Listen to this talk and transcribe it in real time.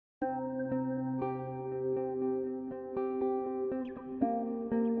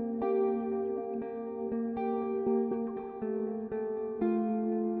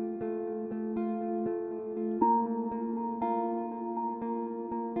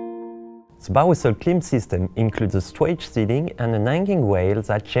The Barrisol climate system includes a stretch ceiling and an hanging rail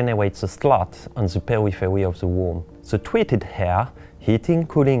that generates a slot on the periphery of the room. The treated air, heating,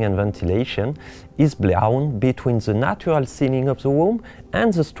 cooling and ventilation, is blown between the natural ceiling of the room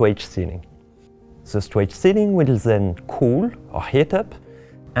and the stretch ceiling. The stretch ceiling will then cool or heat up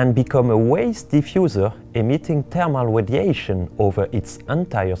and become a waste diffuser emitting thermal radiation over its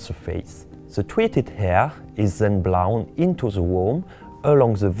entire surface. The treated air is then blown into the room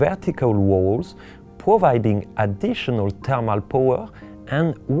along the vertical walls, providing additional thermal power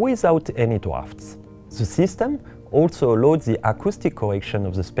and without any drafts. The system also allows the acoustic correction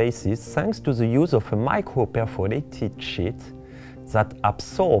of the spaces thanks to the use of a micro-perforated sheet that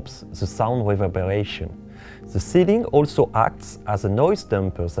absorbs the sound reverberation. The ceiling also acts as a noise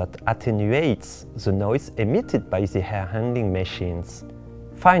damper that attenuates the noise emitted by the air handling machines.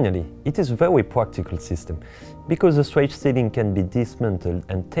 Finally, it is a very practical system because the stretch ceiling can be dismantled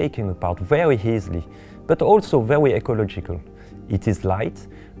and taken apart very easily, but also very ecological. It is light,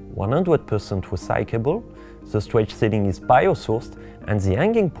 100% recyclable, the stretch ceiling is biosourced, and the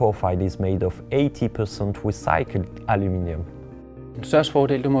hanging profile is made of 80% recycled aluminium. Den største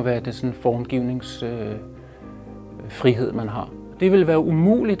fordel det må være det sådan formgivningsfrihed, man har. Det vil være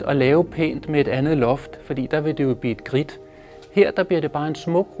umuligt at lave pænt med et andet loft, fordi der vil det jo blive et grid. Her der bliver det bare en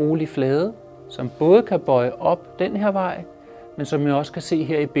smuk, rolig flade, som både kan bøje op den her vej, men som jeg også kan se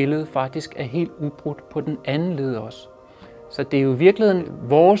her i billedet faktisk er helt ubrudt på den anden led også. Så det er jo i virkeligheden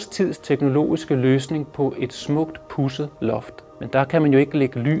vores tids teknologiske løsning på et smukt pudset loft. Men der kan man jo ikke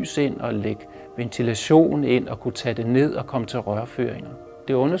lægge lys ind og lægge ventilation ind og kunne tage det ned og komme til rørføringer.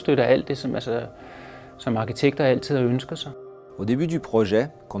 Det understøtter alt det, som arkitekter altid har ønsket sig. Au début du projet,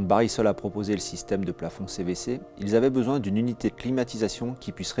 quand Barrisol a proposé le système de plafond CVC, ils avaient besoin d'une unité de climatisation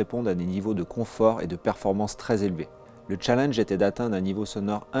qui puisse répondre à des niveaux de confort et de performance très élevés. Le challenge était d'atteindre un niveau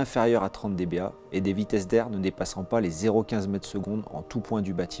sonore inférieur à 30 dBA et des vitesses d'air ne dépassant pas les 0,15 m/s en tout point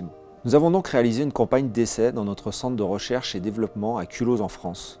du bâtiment. Nous avons donc réalisé une campagne d'essai dans notre centre de recherche et développement à Culose en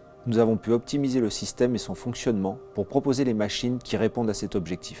France. Nous avons pu optimiser le système et son fonctionnement pour proposer les machines qui répondent à cet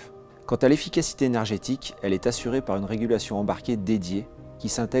objectif. Quant à l'efficacité énergétique, elle est assurée par une régulation embarquée dédiée qui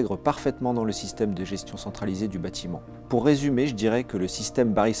s'intègre parfaitement dans le système de gestion centralisée du bâtiment. Pour résumer, je dirais que le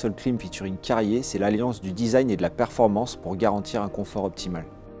système Barrisol Clim featuring Carrier, c'est l'alliance du design et de la performance pour garantir un confort optimal.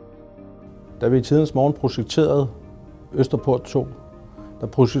 Da vi i tidens morgen projekterede Østerport 2, der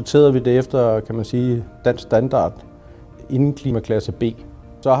projekterede vi det efter, kan man sige, dansk standard inden klimaklasse B.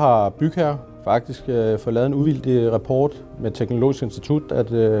 Så har bygherre faktisk fået lavet en uvildig rapport med Teknologisk Institut,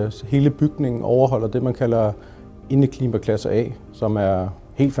 at hele bygningen overholder det, man kalder indeklimaklasse A, som er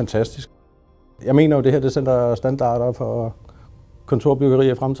helt fantastisk. Jeg mener jo, det her det sætter standarder for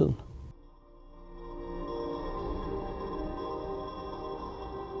kontorbyggeri i fremtiden.